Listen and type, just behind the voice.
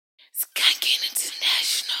Skanking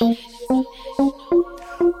International.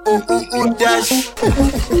 Dash.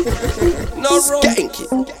 No wrong. Skanky.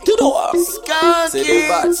 To the wall. Skanky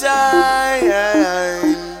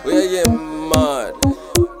time. We get mad.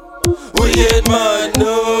 We get mad,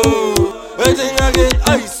 no. I think I get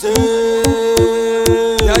icy.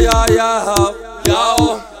 Yeah. Yo.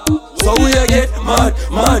 So we get mad.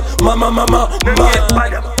 Mad.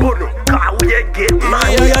 We get mad.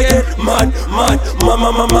 We get mad.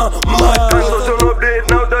 Social update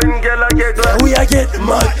now done get like it. We get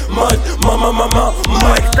mad.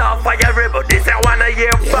 Starfire rebel, this I wanna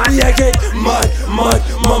hear back. We get mad.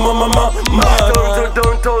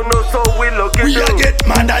 Don't know, so we look We it a get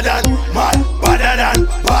madder than mad, badder than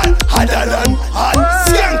bad, harder than hard,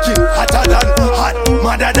 skanky, hotter than hot,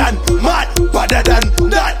 madder than mad, badder than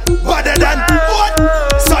that, badder than what?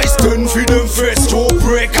 Size 10 for them first toe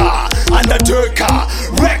breaker, undertaker,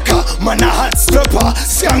 wrecker, man a hot stepper,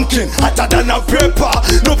 skanking, hotter than a paper,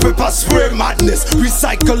 no paper spray madness,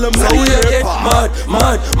 recycle them So we like get paper. mad.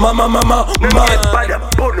 by the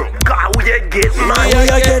bono, car we get mad. We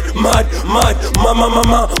get mad.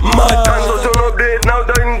 Social update now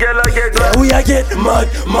done get like it. We get mad.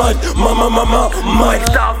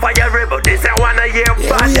 Starfire rebel, this I wanna hear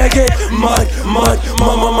back. We get mad.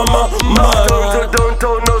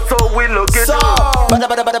 Don't know, so we look it.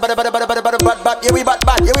 Bad. Yeah,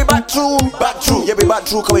 we bad true. Yeah, we bad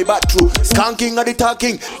true, cause we bad true. Skanking are the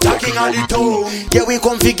talking are the tone. Yeah, we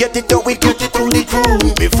come fi get it up, we get it on the crew.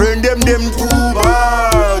 Me friend them too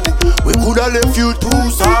bad. We coulda left you too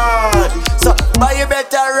sad. So, but you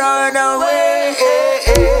better run away.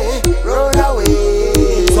 Run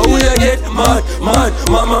away. So we get mad.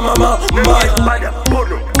 By the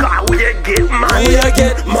bono, car we get mad. We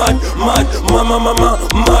get mad.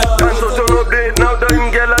 Social update now done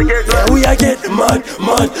get like it. We get mad.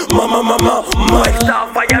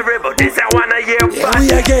 Starfire rebel, this I wanna hear back. We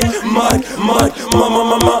get mad.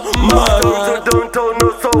 Don't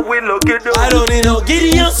know, so we look it. I don't need no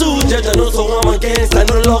Gideon suit, judge I know so I'm against. I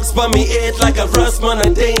know locks by me eight like a rust, man,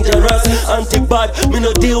 I'm dangerous. Anti-bad, me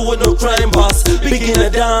no deal with no crime boss. Begin a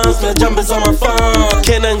dance, me jumping on my phone.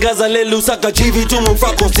 Ken and Gaza let loose, I got GV to my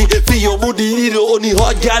faculty. Feel your booty, need the only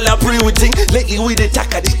hot gal I pray with thing. Lately we the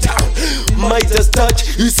attack of the town. Might just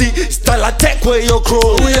touch, you see, style attack where you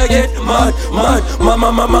crow. We get mad.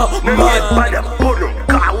 By the bono,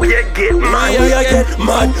 car we get mad. We get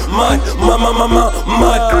mad.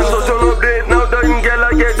 Social update now done get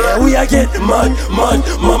like it. We get mad.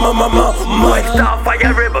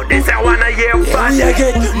 Starfire rebel, this I wanna hear back. We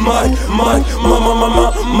get mad.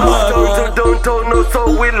 Don't know, so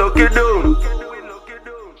we look it down.